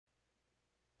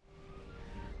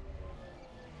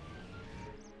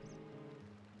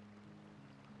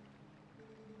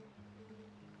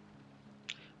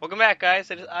Welcome back,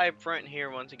 guys. It is I, Brent, here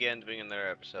once again doing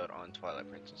another episode on Twilight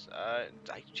Princess. I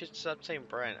just stopped saying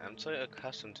Brent. I'm so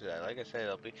accustomed to that. Like I said,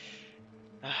 it'll be.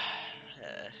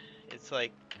 It's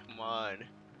like, come on.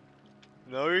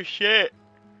 No shit.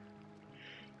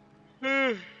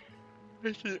 It's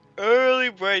an early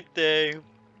bright day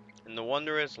in the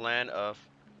wondrous land of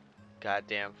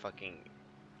goddamn fucking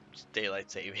daylight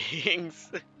savings.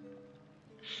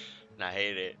 And I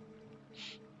hate it.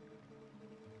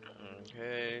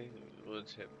 Okay,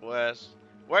 let's hit west,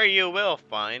 where you will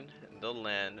find the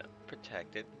land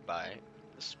protected by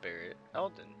the spirit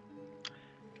Eldon.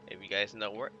 If you guys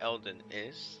know where Eldon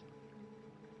is,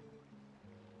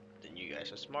 then you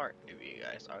guys are smart. If you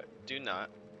guys do not,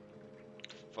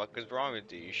 fuck is wrong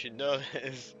with you? You should know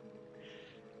this.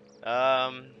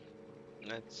 Um,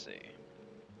 let's see.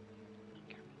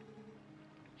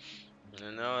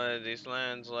 I know that these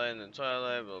lands lie in the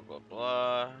twilight, blah blah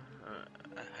blah.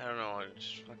 I don't know.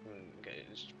 Just fucking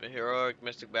just heroic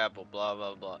mystic babble, blah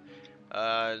blah blah.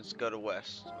 Let's go to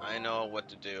west. I know what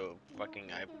to do.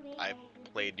 Fucking I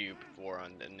played you before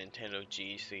on the Nintendo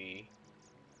GC.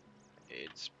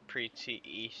 It's pretty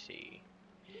easy.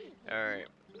 Alright,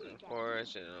 of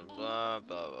course, and blah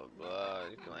blah blah blah.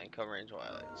 You can like cover in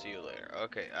Twilight. See you later.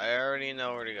 Okay, I already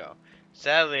know where to go.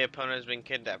 Sadly, opponent has been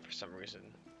kidnapped for some reason.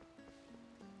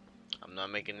 I'm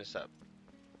not making this up.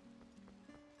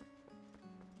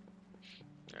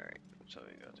 Alright, so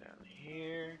we go down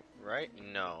here. Right?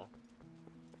 No.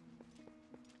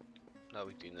 No,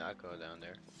 we do not go down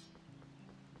there.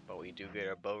 But we do get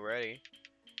our bow ready.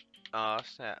 Oh,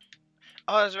 snap.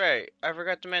 Oh, that's right. I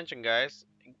forgot to mention, guys.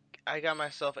 I got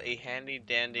myself a handy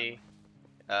dandy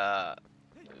uh,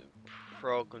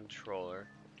 Pro controller.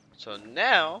 So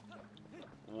now,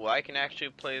 I can actually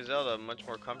play Zelda much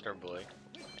more comfortably.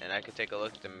 And I can take a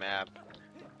look at the map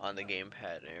on the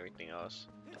gamepad and everything else.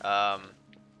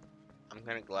 I'm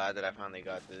kind of glad that I finally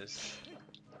got this.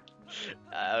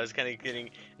 I was kind of kidding.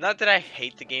 Not that I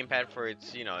hate the gamepad for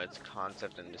its, its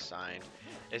concept and design.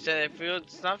 It's that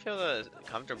it's not feel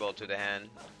comfortable to the hand.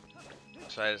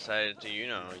 So I decided to,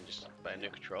 just buy a new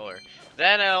controller.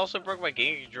 Then I also broke my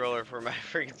game controller for my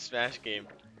freaking Smash game.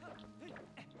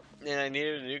 And I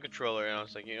needed a new controller, and I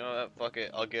was like, you know what, fuck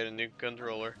it, I'll get a new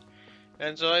controller.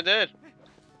 And so I did.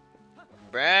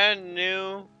 Brand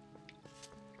new.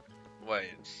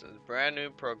 Wait, it's a brand new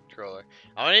Pro controller.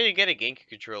 I wanted to get a GameCube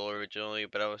controller originally,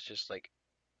 but I was just like,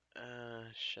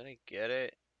 should I get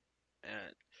it?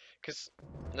 Cause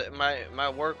my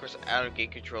work was out of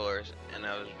GameCube controllers, and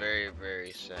I was very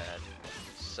very sad.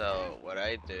 So what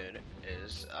I did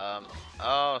is,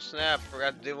 oh snap,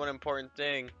 forgot to do one important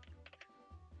thing.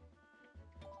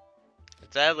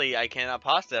 Sadly, I cannot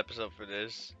pause the episode for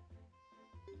this.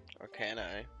 Or can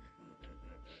I?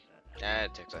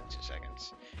 It takes like 2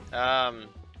 seconds.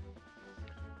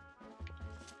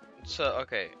 So,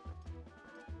 okay.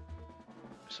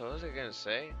 So what was I gonna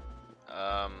say?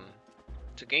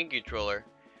 To GameCube controller.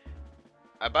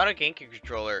 I bought a GameCube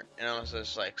controller, and I was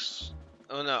just like,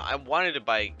 oh no, I wanted to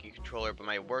buy a GameCube controller, but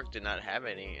my work did not have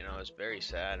any, and I was very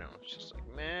sad, and I was just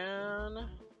like, man,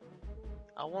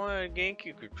 I want a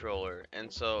GameCube controller.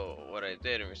 And so, what I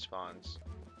did in response,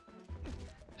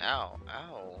 ow,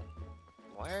 ow.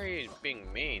 Why are you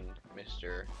being mean,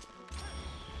 mister?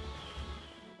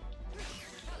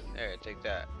 There, take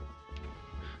that.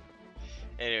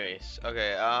 Anyways,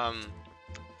 okay,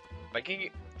 my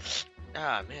GameCube...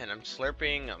 Ah, man, I'm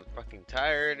slurping, I'm fucking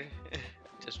tired.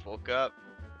 Just woke up.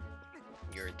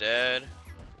 You're dead.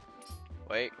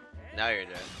 Wait, now you're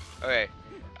dead. Okay,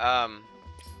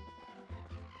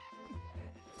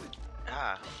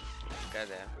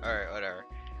 goddamn. Alright, whatever.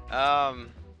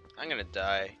 I'm gonna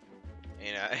die.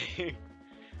 You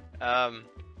know.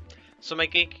 So my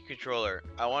GameCube controller,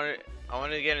 I wanted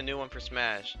to get a new one for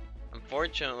Smash.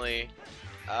 Unfortunately,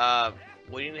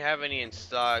 we didn't have any in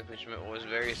stock, which was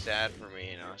very sad for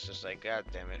me. I was just like, God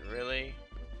damn it, really?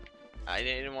 I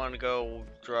didn't want to go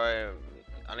drive.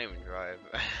 I don't even drive.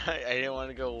 I didn't want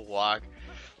to go walk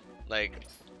like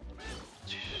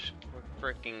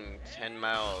freaking 10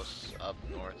 miles up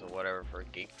north or whatever for a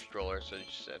GameCube controller. So I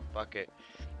just said, fuck it.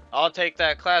 I'll take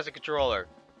that classic controller.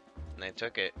 And I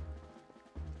took it.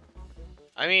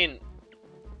 I mean,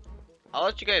 I'll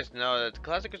let you guys know that the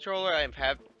classic controller, I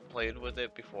have played with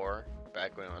it before,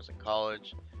 back when I was in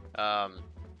college.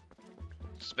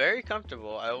 It's very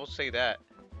comfortable, I will say that.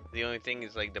 The only thing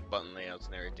is like the button layouts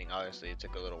and everything. Obviously, it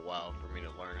took a little while for me to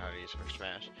learn how to use for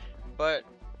Smash. But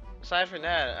aside from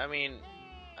that, I mean,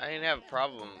 I didn't have a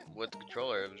problem with the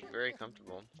controller. It was very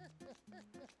comfortable.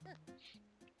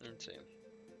 Let's see.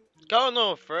 Go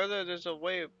no further. There's a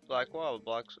way black wall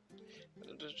blocks.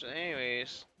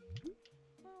 Anyways,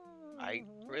 I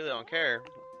really don't care,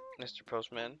 Mr.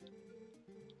 Postman.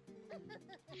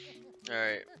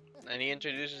 Alright, and he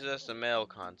introduces us to mail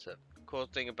concept. Cool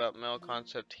thing about mail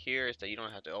concept here is that you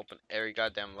don't have to open every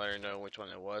goddamn letter to know which one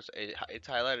it was. It's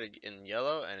highlighted in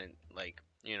yellow and it, like,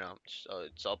 you know, so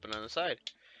it's open on the side.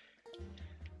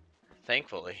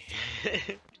 Thankfully.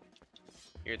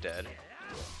 You're dead.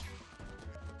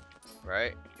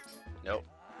 Right? Nope.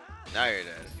 Now you're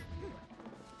dead.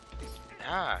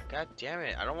 Ah, god damn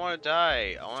it. I don't want to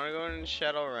die. I want to go in the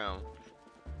Shadow Realm.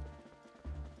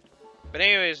 But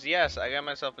anyways, yes, I got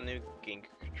myself a new game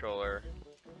controller.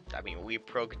 I mean, Wii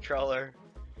Pro controller.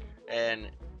 And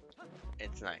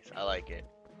it's nice. I like it.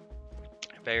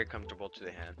 Very comfortable to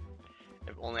the hand.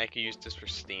 If only I could use this for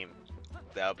Steam.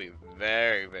 That would be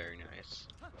very, very nice.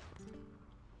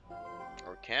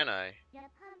 Or can I?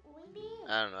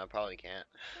 I don't know. I probably can't.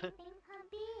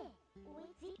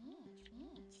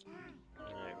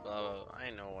 Alright, blah, blah, blah. I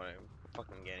know what I'm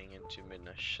fucking getting into,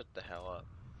 Midna. Shut the hell up.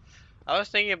 I was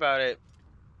thinking about it,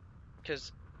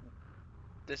 because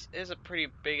this is a pretty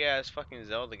big ass fucking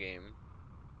Zelda game.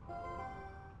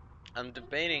 I'm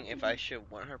debating if I should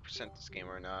 100% this game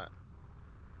or not.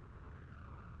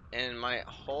 And my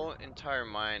whole entire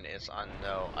mind is on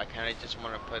no. I kind of just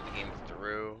want to play the game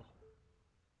through.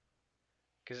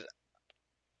 Because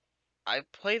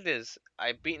I've played this,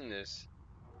 I've beaten this.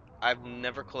 I've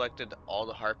never collected all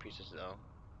the heart pieces though.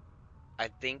 I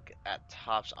think at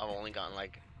tops I've only gotten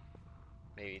like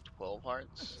maybe 12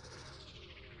 hearts.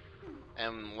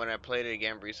 And when I played it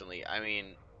again recently, I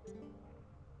mean,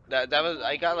 that was,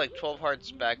 I got like 12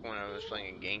 hearts back when I was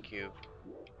playing in GameCube.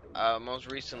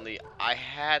 Most recently, I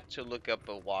had to look up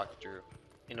a walkthrough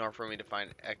in order for me to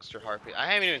find extra heart pieces. I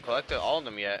haven't even collected all of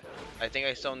them yet. I think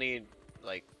I still need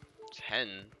like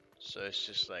 10. So it's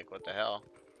just like, what the hell?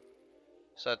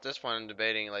 So at this point, I'm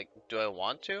debating like, do I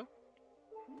want to?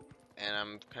 And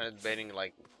I'm kind of debating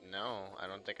like, no, I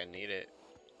don't think I need it.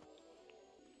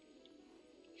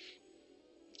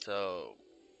 So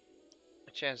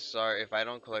chances are, if I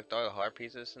don't collect all the heart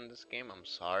pieces in this game, I'm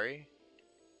sorry.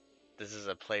 This is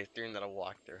a playthrough, not a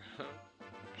walkthrough.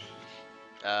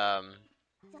 um,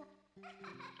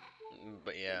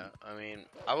 but yeah, I mean,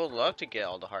 I would love to get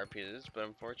all the heart pieces, but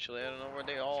unfortunately, I don't know where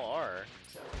they all are.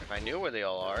 If I knew where they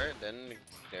all are, then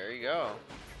there you go.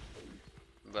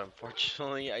 But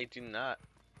unfortunately, I do not.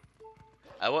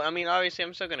 I mean, obviously,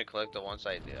 I'm still gonna collect the ones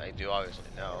I do. I do obviously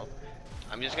know.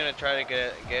 I'm just gonna try to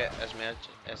get as much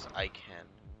as I can.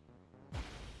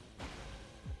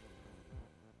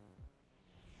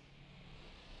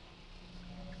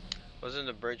 Wasn't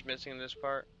the bridge missing in this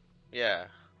part? Yeah.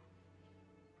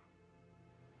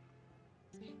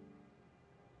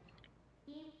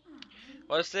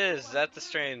 What's this? Is that the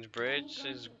strange bridge?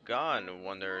 Is gone.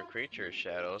 Wonder creature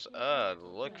shadows.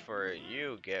 Look for it.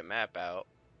 You get map out.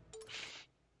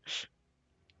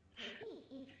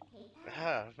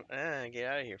 Get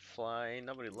out of here, fly.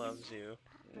 Nobody loves you.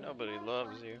 Nobody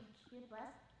loves you.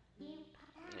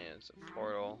 Yeah, it's a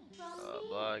portal.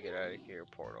 Blah, get out of here,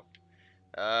 portal.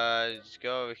 Just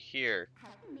go over here.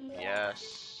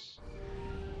 Yes.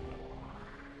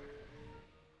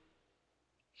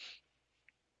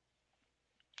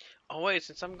 Oh wait,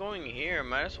 since I'm going here,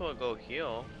 might as well go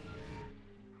heal.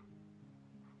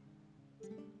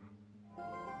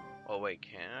 Oh wait,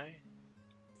 can I?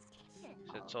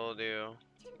 So I told you.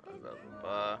 Blah, blah,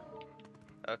 blah.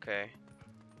 Okay.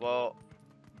 Well,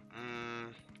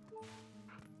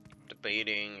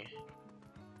 debating.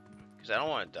 Because I don't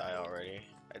want to die already.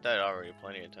 I died already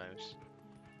plenty of times.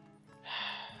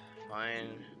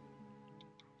 Fine.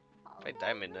 If I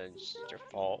die midnight, it's your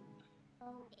fault.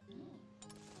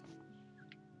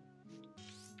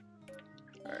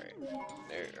 Alright.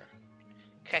 There.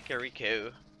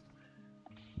 Kakariko.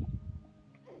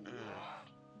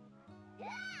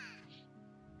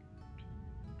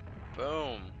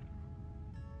 Boom.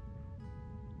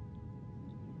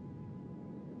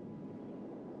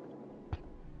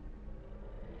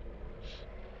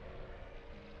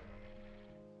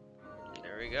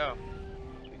 There we go.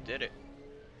 We did it.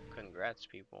 Congrats,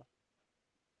 people.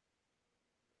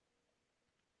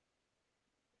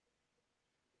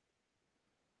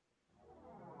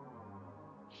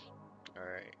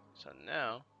 Alright, so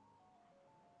now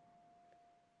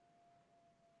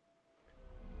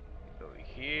go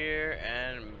here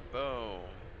and boom.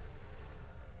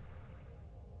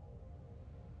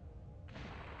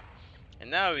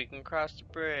 And now we can cross the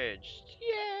bridge.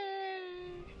 Yay!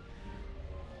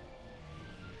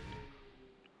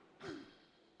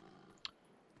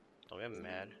 Don't get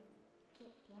mad.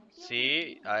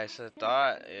 See, I said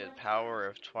thought it power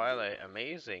of Twilight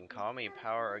amazing. Call me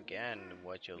power again.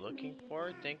 What you looking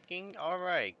for? Thinking?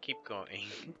 Alright, keep going.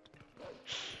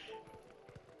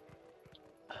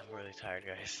 I'm really tired,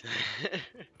 guys.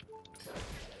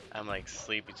 I'm like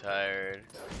sleepy tired.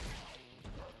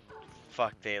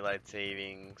 Fuck daylight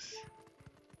savings.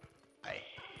 I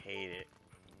hate it.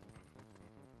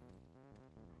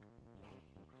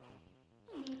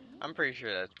 I'm pretty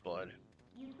sure that's blood.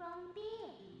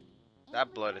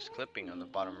 That blood is clipping on the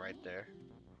bottom right there.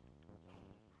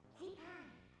 I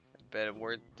bet it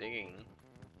worth digging.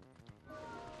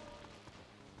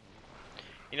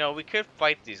 You know, we could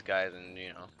fight these guys and, you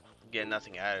know, get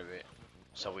nothing out of it.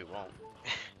 So we won't.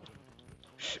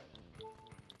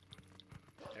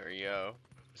 There we go.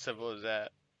 Simple as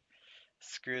that.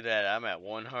 Screw that. I'm at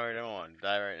one heart. I want to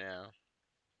die right now.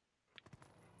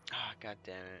 Ah, god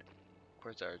damn it.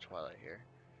 Where's our Twilight here?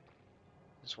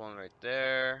 This one right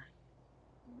there.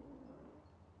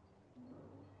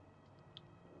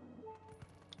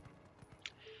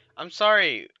 I'm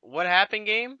sorry. What happened,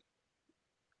 game?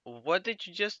 What did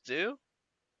you just do?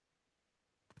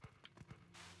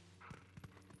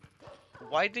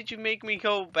 Why did you make me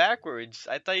go backwards?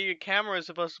 I thought your camera was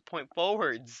supposed to point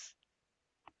forwards.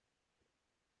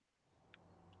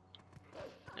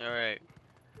 Alright.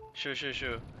 Sure.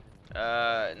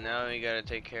 Now we gotta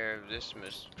take care of this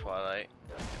Miss Twilight.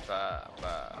 I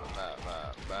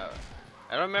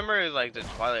don't remember like the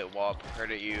Twilight Wall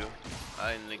hurt at you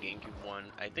in the GameCube one.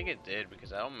 I think it did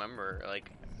because I don't remember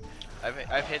like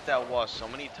I've hit that wall so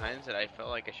many times that I felt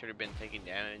like I should have been taking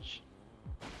damage.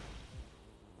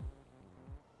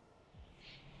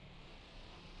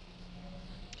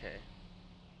 Okay.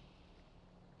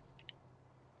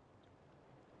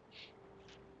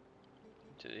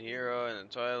 To the hero and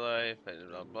the Twilight, blah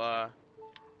blah blah.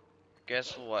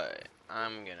 Guess what?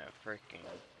 I'm gonna freaking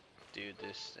do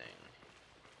this thing.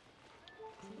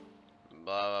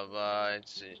 Blah blah blah.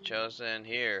 It's chosen.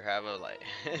 Here, have a light.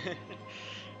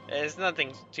 It's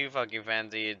nothing too fucking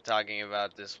fancy talking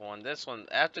about this one. This one,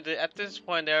 at this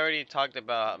point, they already talked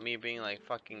about me being like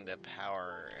fucking the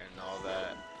power and all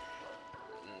that.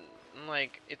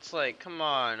 Like, it's like, come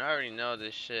on, I already know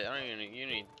this shit. I don't even, you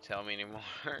need to tell me anymore.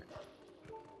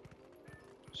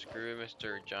 Screw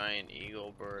Mr. Giant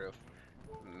Eagle Bird of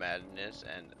Madness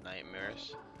and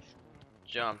Nightmares.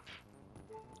 Jump.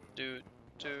 Do,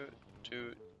 do, do,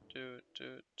 do,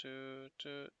 do, do,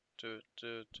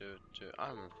 do, do.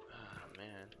 Oh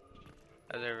man.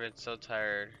 I've never been so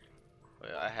tired.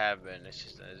 Well, I have been, it's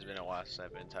been a while since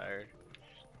I've been tired.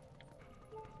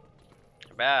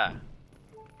 Bah.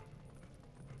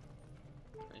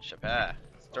 Shabba.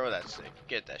 Throw that stick.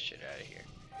 Get that shit out of here.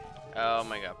 Oh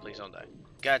my god, please don't die.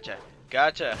 Gotcha.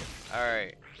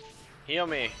 Alright. Heal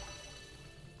me.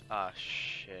 Ah,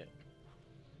 shit.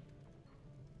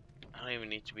 I don't even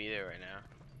need to be there right now.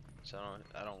 So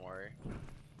I don't worry.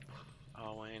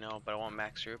 Oh wait, no, but I want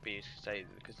max rupees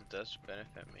because it does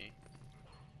benefit me.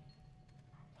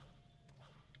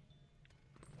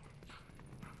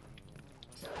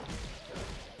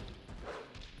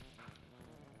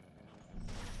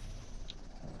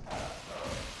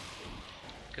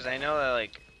 Because I know that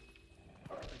like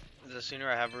the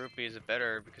sooner I have rupees, the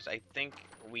better. Because I think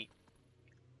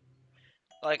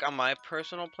like on my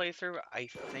personal playthrough, I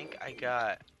think I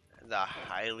got the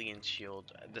Hylian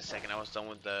shield the second I was done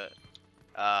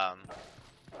um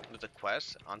with the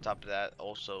quest. On top of that,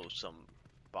 also some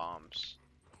bombs.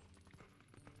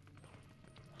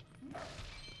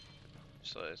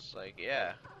 So it's like,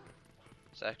 yeah,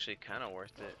 it's actually kind of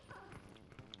worth it.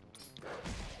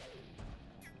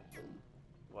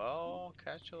 Well,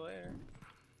 catch you later.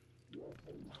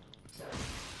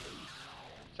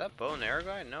 Is that bow and arrow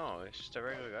guy? No, it's just a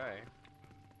regular guy.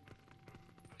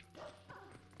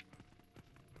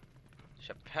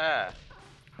 Chapah.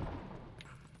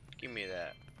 Give me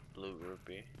that blue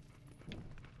rupee.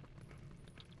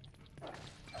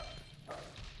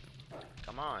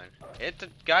 Come on. Hit the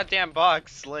goddamn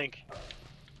box, Link.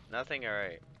 Nothing,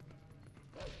 alright.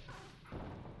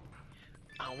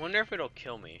 I wonder if it'll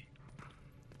kill me.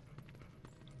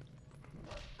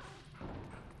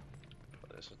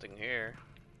 Put this thing here.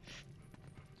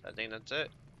 So I think that's it.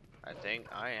 I think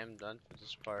I am done for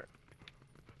this part.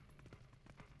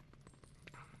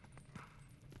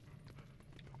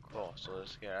 Cool, so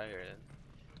let's get out of here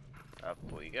then. Up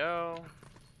we go.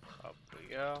 Up we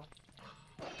go.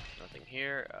 Nothing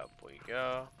here. Up we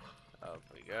go. Up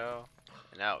we go.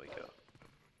 And out we go.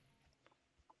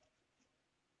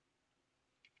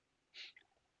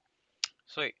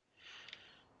 Sweet.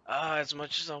 As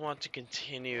much as I want to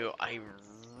continue, I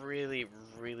really,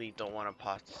 really don't want to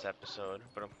pause this episode,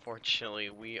 but unfortunately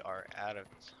we are out of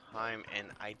time, and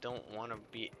I don't want to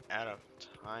be out of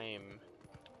time.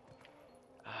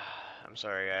 I'm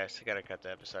sorry, guys. I gotta cut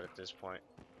the episode at this point.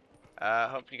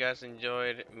 Hope you guys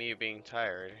enjoyed me being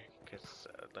tired, because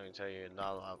let me tell you,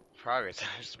 not a lot of progress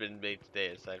has been made today,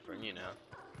 aside from,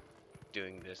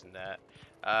 doing this and that.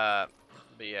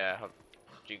 But yeah, hope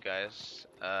you guys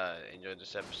enjoyed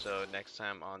this episode. Next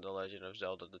time on The Legend of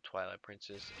Zelda: The Twilight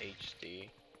Princess HD,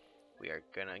 we are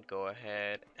gonna go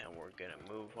ahead and we're gonna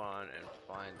move on and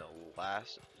find the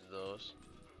last of those,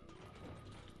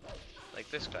 like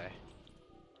this guy.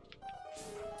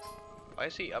 Why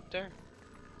is he up there?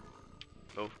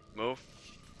 Move, move.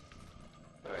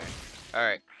 Okay.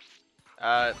 Alright.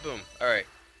 Boom. Alright.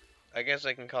 I guess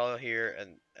I can call it here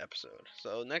an episode.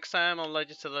 So next time on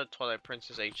Legends of the Twilight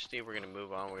Princess HD, we're gonna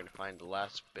move on. We're gonna find the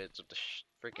last bits of the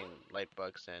freaking light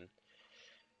bugs, and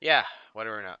yeah,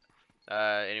 whatever not.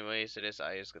 Anyways, it is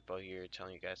I, Skippo here,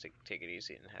 telling you guys to take it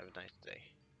easy and have a nice day.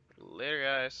 Later,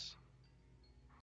 guys.